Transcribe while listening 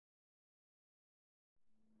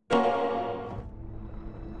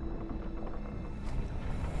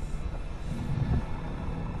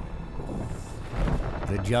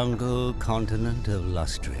The jungle continent of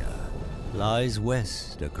Lustria lies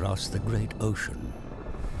west across the great ocean.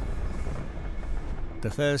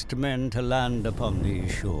 The first men to land upon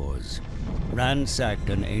these shores ransacked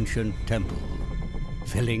an ancient temple,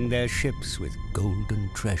 filling their ships with golden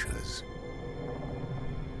treasures.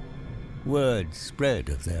 Word spread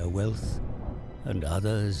of their wealth, and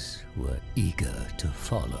others were eager to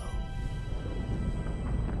follow.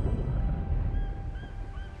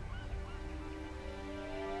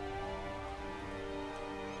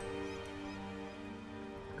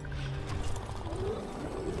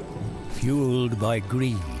 Fueled by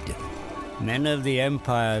greed, men of the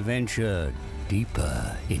Empire ventured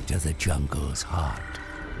deeper into the jungle's heart.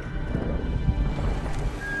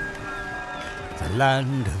 The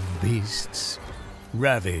land of beasts,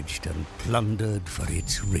 ravaged and plundered for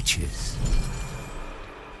its riches.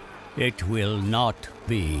 It will not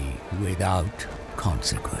be without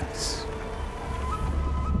consequence.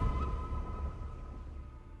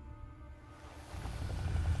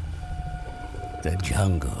 The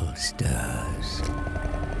jungle stirs.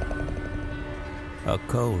 A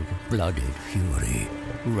cold-blooded fury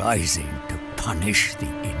rising to punish the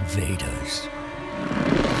invaders.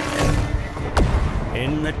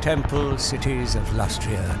 In the Temple-cities of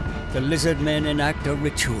Lustria, the Lizardmen enact a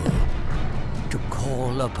ritual to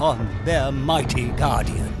call upon their mighty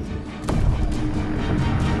guardian.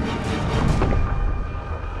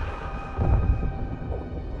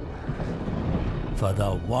 For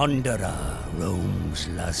the Wanderer roams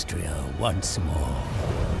Lustria once more.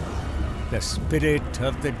 The spirit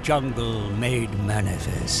of the jungle made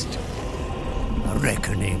manifest. A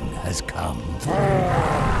reckoning has come.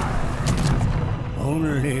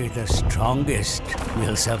 Only the strongest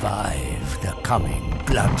will survive the coming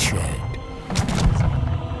bloodshed.